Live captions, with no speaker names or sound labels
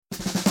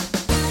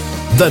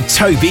The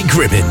Toby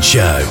Gribbin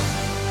Show.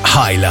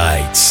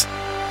 Highlights.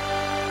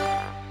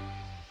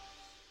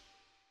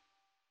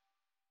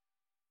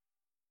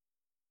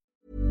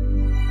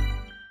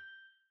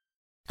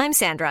 I'm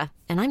Sandra,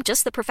 and I'm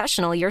just the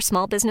professional your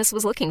small business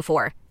was looking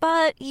for.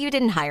 But you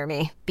didn't hire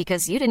me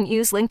because you didn't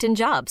use LinkedIn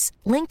Jobs.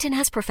 LinkedIn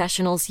has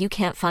professionals you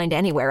can't find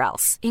anywhere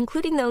else,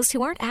 including those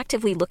who aren't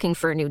actively looking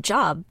for a new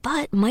job,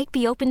 but might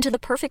be open to the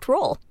perfect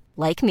role,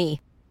 like me.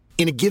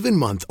 In a given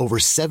month, over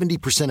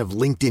 70% of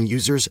LinkedIn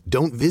users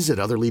don't visit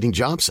other leading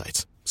job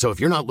sites. So if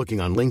you're not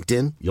looking on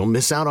LinkedIn, you'll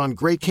miss out on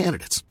great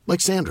candidates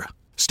like Sandra.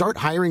 Start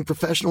hiring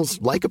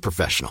professionals like a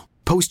professional.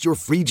 Post your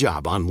free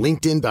job on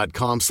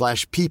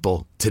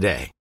linkedin.com/people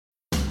today.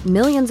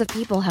 Millions of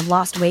people have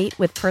lost weight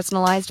with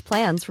personalized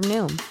plans from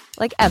Noom.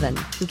 Like Evan,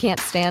 who can't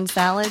stand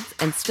salads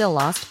and still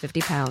lost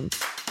 50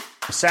 pounds.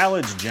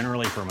 Salads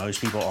generally for most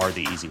people are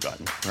the easy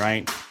button,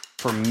 right?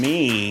 For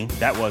me,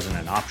 that wasn't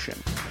an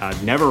option. I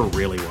never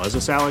really was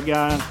a salad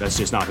guy. That's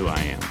just not who I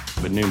am.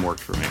 But Noom worked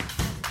for me.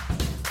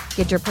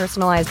 Get your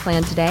personalized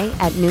plan today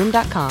at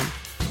Noom.com.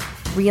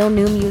 Real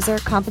Noom user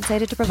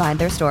compensated to provide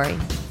their story.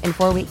 In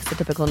 4 weeks, the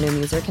typical Noom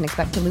user can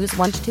expect to lose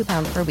 1 to 2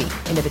 pounds per week.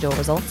 Individual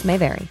results may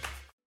vary.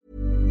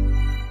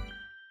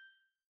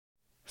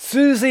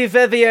 Susie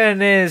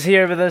Vivian is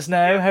here with us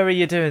now. How are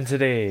you doing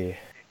today?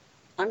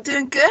 I'm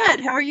doing good.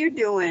 How are you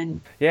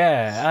doing?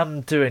 Yeah,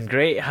 I'm doing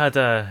great. Had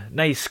a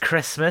nice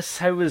Christmas.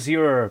 How was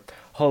your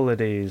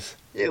holidays?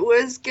 It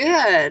was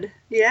good.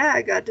 Yeah,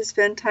 I got to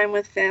spend time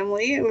with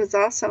family. It was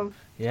awesome.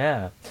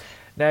 Yeah.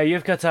 Now,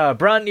 you've got a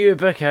brand new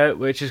book out,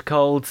 which is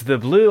called The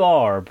Blue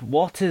Orb.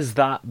 What is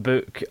that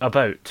book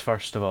about,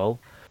 first of all?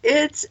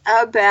 It's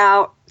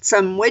about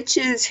some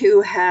witches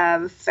who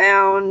have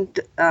found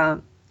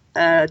a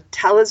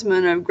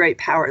talisman of great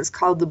power. It's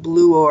called the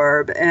Blue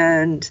Orb.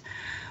 And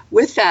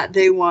with that,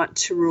 they want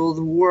to rule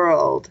the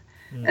world.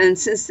 And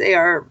since they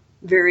are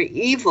very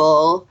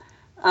evil,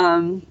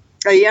 a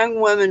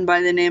young woman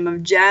by the name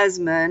of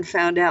Jasmine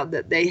found out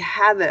that they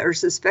have it or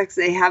suspects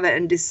they have it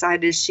and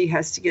decided she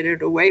has to get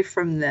it away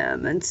from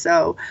them. And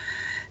so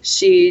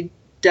she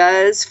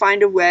does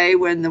find a way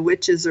when the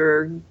witches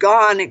are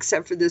gone,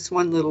 except for this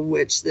one little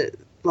witch that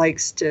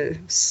likes to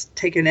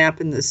take a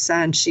nap in the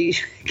sun. She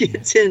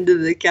gets into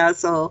the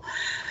castle,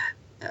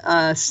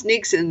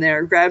 sneaks in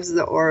there, grabs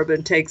the orb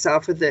and takes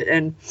off with it.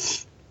 And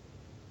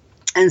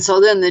so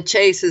then the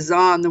chase is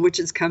on. The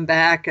witches come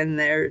back and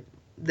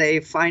they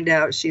find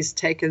out she's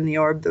taken the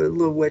orb. The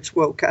little witch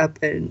woke up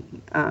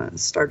and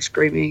starts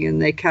screaming, and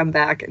they come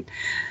back, and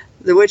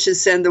the witches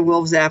send the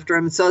wolves after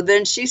him. So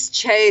then she's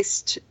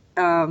chased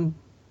because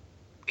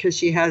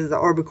she has the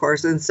orb, of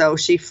course, and so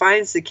she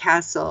finds the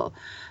castle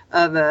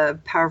of a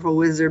powerful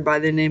wizard by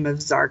the name of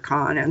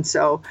Zarkon, and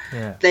so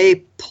they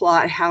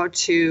plot how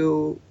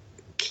to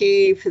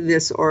keep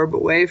this orb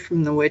away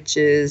from the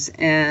witches,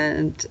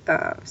 and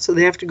so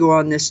they have to go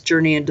on this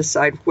journey and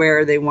decide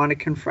where they want to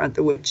confront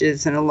the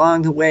witches. And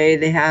along the way,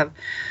 they have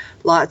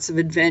lots of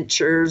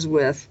adventures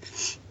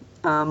with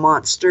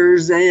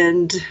monsters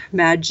and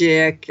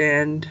magic,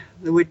 and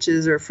the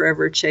witches are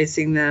forever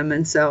chasing them.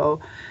 And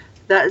so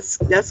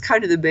that's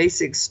kind of the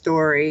basic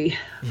story.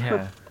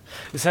 Yeah.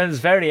 It sounds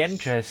very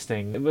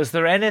interesting. Was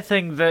there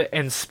anything that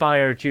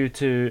inspired you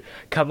to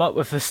come up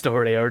with the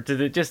story, or did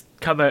it just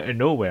come out of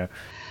nowhere?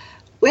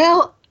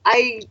 Well,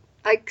 it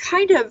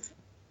kind of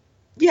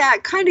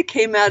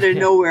came out of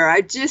nowhere.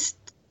 I just,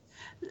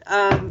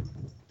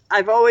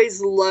 I've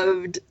always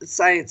loved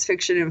science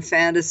fiction and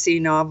fantasy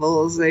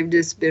novels. They've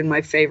just been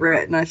my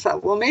favorite. And I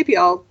thought, well, maybe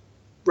I'll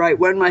write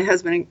one. My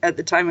husband at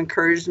the time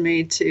encouraged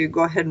me to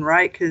go ahead and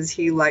write because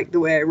he liked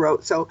the way I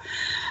wrote. So,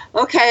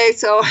 okay,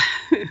 so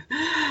it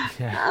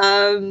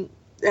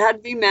had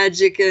to be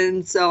magic,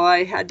 and so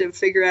I had to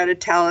figure out a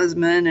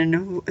talisman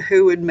and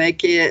who would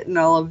make it and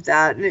all of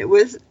that. And it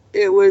was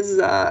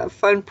a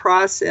fun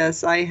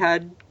process I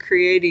had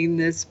creating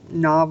this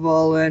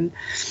novel and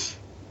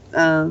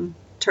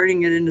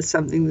turning it into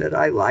something that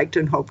I liked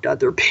and hoped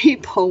other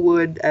people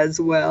would as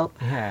well.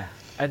 Yeah.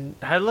 And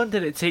how long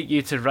did it take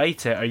you to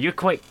write it? Are you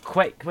quite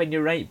quick when you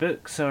write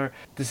books, or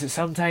does it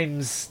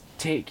sometimes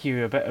take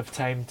you a bit of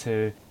time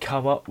to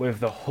come up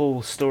with the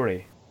whole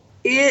story?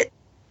 The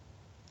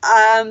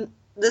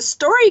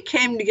story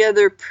came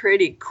together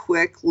pretty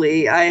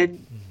quickly. I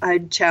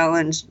had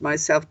challenged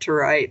myself to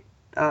write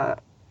a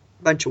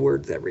bunch of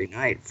words every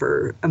night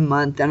for a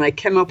month, and I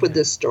came up with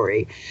this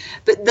story.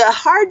 But the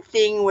hard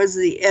thing was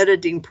the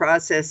editing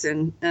process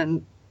and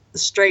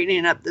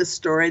straightening up this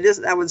story.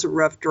 That was a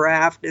rough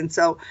draft, and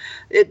so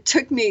it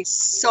took me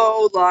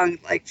so long,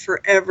 like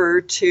forever,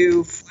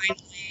 to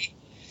finally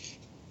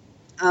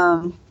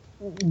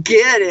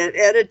get it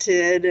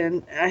edited,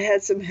 and I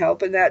had some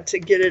help in that to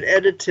get it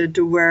edited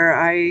to where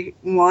I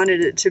wanted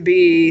it to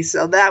be.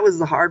 So that was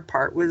the hard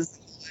part, was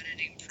the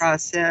editing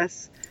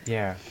process.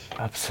 Yeah,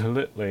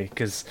 absolutely,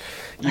 because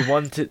you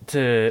want it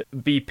to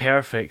be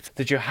perfect.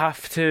 Did you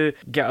have to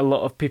get a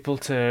lot of people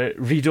to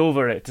read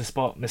over it to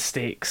spot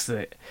mistakes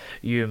that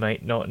you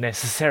might not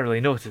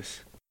necessarily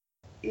notice?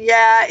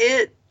 Yeah,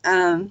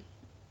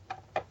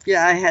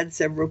 yeah, I had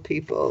several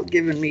people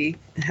giving me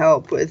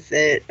help with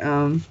it.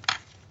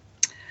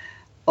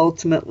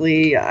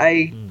 Ultimately,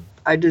 I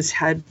just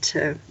had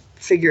to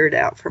figure it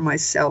out for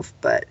myself,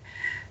 but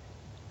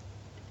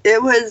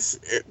that was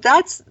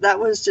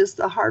just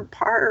the hard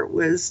part,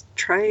 was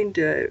trying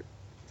to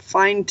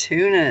fine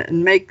tune it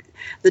and make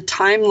the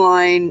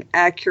timeline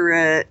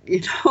accurate,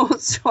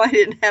 so I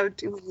didn't have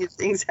too many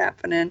things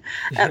happening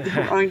at the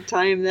wrong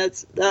time.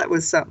 That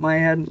was something I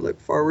hadn't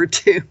looked forward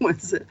to,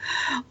 was the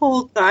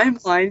whole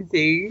timeline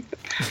thing.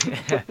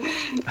 Yeah,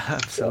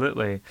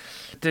 absolutely.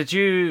 Did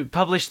you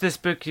publish this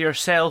book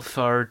yourself,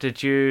 or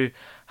did you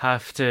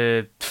have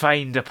to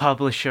find a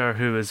publisher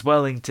who was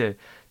willing to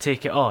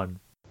take it on?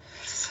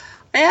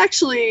 I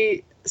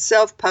actually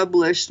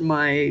self-published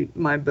my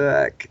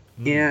book,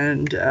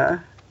 and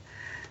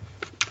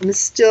I'm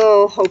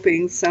still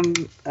hoping some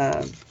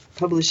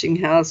publishing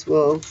house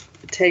will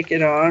take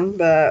it on,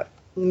 but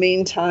in the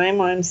meantime,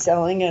 I'm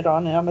selling it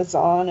on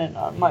Amazon and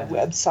on my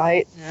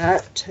website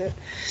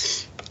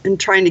and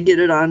trying to get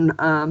it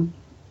on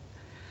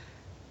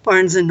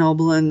Barnes &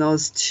 Noble and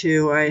those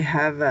two. I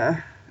have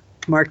a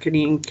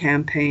marketing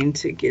campaign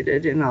to get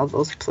it in all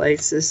those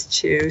places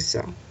too,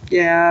 so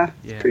yeah.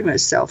 Pretty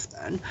much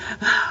self-done.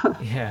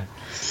 Yeah.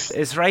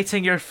 Is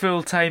writing your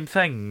full-time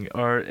thing,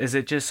 or is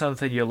it just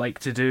something you like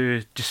to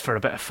do just for a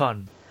bit of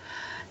fun?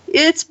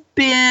 It's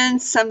been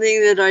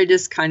something that I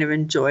just kind of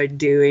enjoyed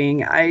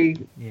doing. I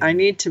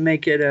need to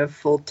make it a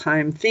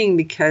full-time thing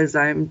because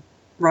I'm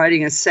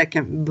writing a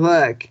second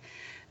book.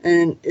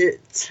 And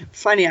it's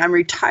funny, I'm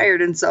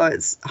retired, and so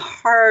it's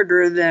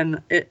harder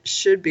than it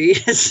should be.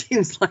 It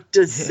seems like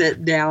to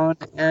sit down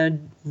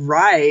and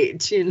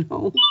write, And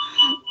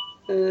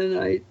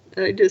I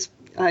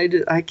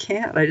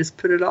can't. I just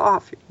put it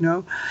off,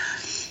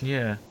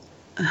 Yeah,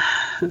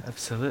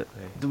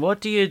 absolutely. What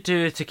do you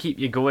do to keep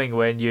you going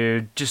when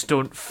you just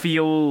don't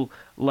feel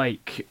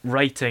like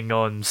writing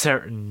on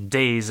certain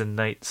days and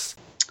nights?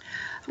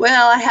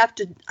 Well, I have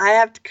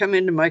to come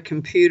into my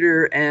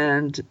computer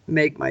and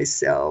make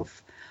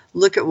myself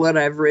look at what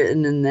I've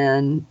written, and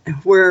then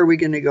where are we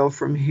going to go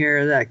from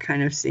here? That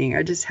kind of thing.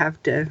 I just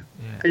have to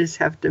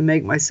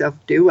make myself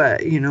do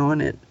it,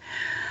 and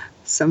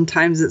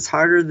sometimes it's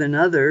harder than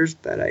others,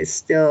 but I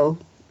still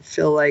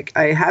feel like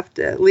I have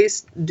to at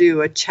least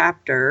do a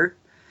chapter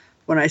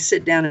when I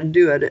sit down and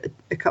do it,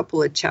 a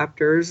couple of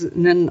chapters,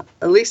 and then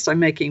at least I'm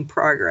making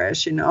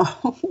progress,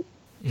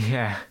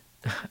 Yeah.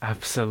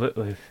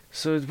 Absolutely.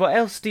 So what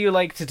else do you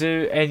like to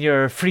do in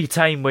your free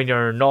time when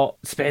you're not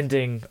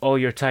spending all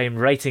your time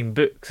writing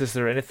books? Is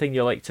there anything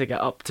you like to get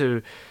up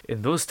to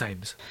in those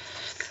times?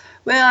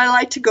 Well, I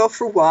like to go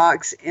for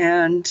walks,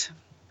 and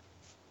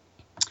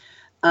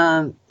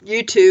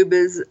YouTube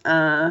is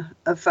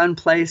a fun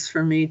place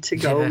for me to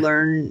go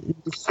learn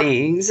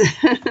things.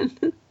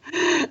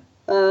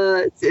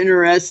 It's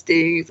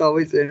interesting. It's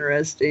always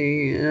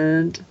interesting.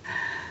 And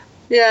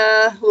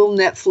yeah, a little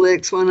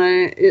Netflix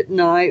at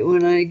night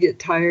when I get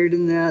tired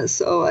and that.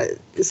 So I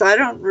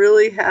don't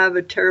really have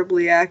a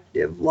terribly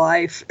active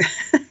life.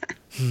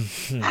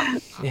 Yeah.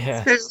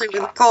 Especially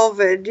with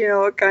COVID,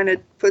 it kind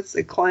of puts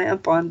a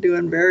clamp on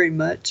doing very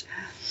much.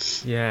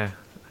 Yeah,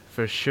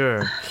 for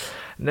sure.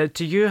 Now,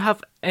 do you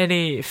have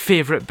any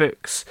favourite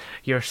books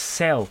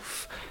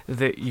yourself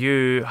that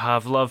you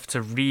have loved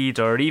to read,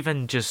 or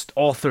even just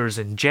authors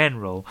in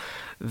general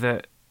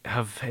that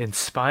have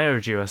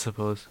inspired you, I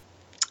suppose?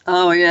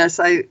 Oh, yes.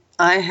 I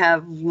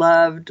have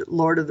loved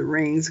Lord of the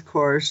Rings, of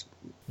course.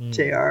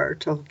 J.R.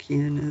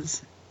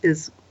 Tolkien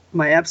is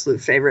my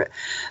absolute favorite.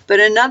 But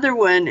another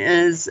one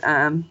is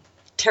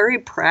Terry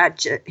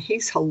Pratchett.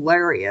 He's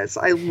hilarious.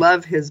 I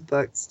love his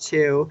books,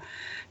 too.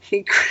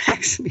 He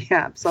cracks me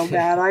up so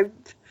bad.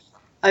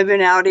 I've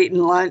been out eating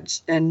lunch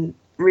and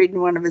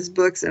reading one of his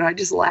books, and I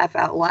just laugh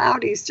out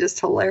loud. He's just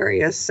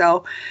hilarious.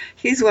 So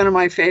he's one of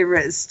my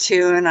favorites,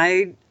 too. And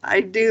I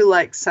do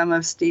like some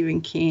of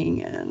Stephen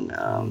King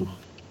and,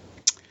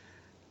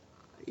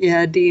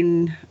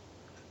 Dean,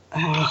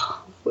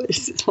 what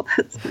is his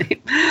last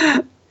name?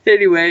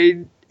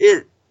 Anyway,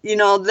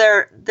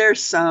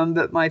 there's some,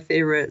 but my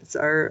favorites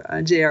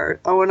are J.R.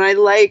 Oh, and I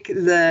like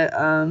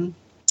the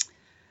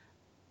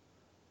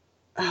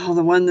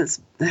one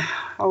that's,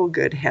 oh,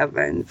 good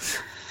heavens.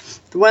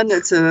 The one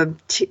that's a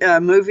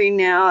movie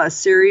now, a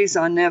series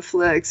on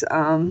Netflix.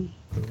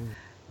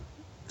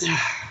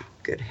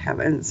 Good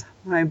heavens.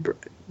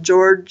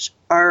 George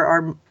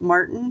R.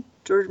 Martin?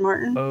 George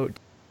Martin? Oh,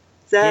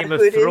 is that Game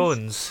of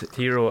Thrones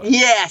hero.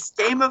 Yes,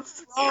 Game of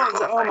Thrones.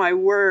 Oh, my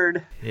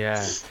word.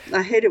 Yeah.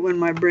 I hate it when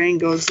my brain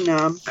goes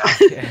numb.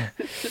 Yeah.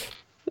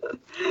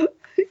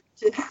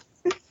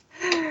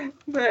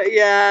 But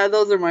yeah,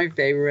 those are my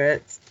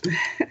favorites.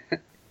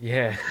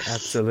 Yeah,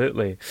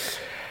 absolutely.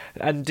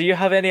 And do you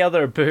have any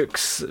other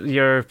books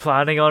you're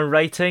planning on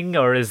writing,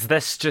 or is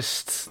this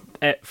just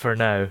it for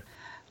now?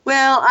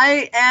 Well,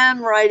 I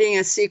am writing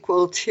a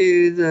sequel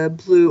to The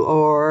Blue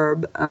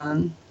Orb.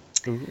 I'm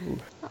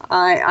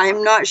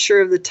not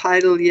sure of the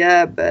title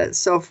yet, but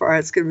so far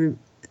it's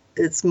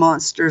it's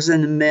Monsters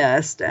in the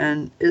Mist,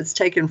 and it's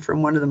taken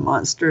from one of the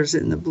monsters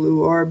in the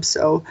Blue Orb.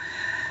 So,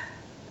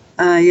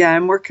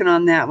 I'm working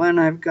on that one.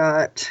 I've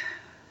got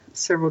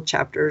several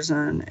chapters,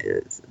 and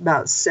it's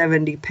about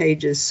 70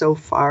 pages so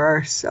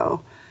far.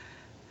 So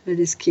I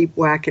just keep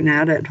whacking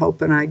at it,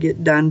 hoping I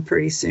get done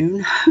pretty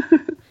soon.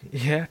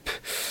 Yep.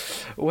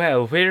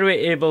 Well, where are we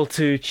able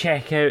to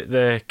check out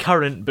the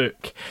current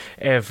book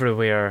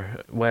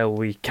everywhere while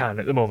we can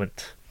at the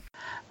moment?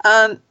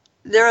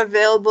 They're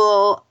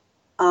available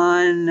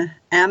on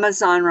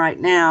Amazon right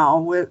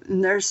now,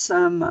 and there's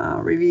some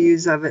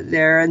reviews of it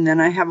there. And then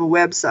I have a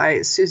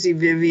website,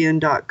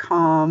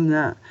 SusieVivian.com,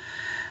 that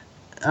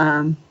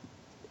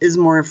is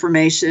more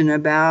information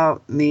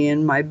about me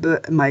and my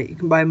book. You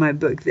can buy my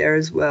book there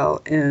as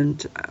well.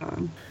 And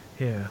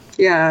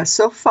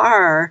so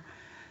far,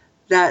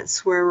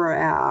 that's where we're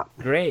at.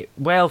 Great.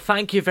 Well,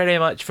 thank you very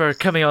much for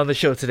coming on the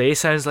show today.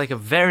 Sounds like a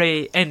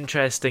very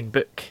interesting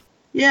book.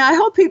 Yeah, I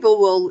hope people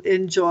will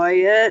enjoy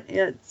it.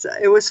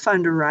 It was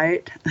fun to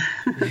write.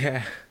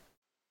 Yeah.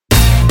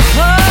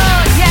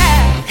 Oh,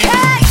 yeah.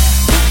 Hey!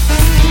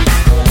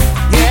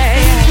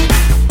 Yeah, yeah.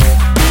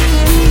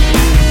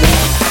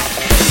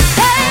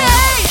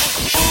 Hey!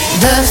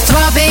 The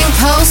throbbing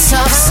pulse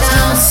of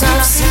sound.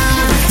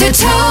 The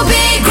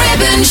Toby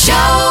Gribbon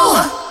Show.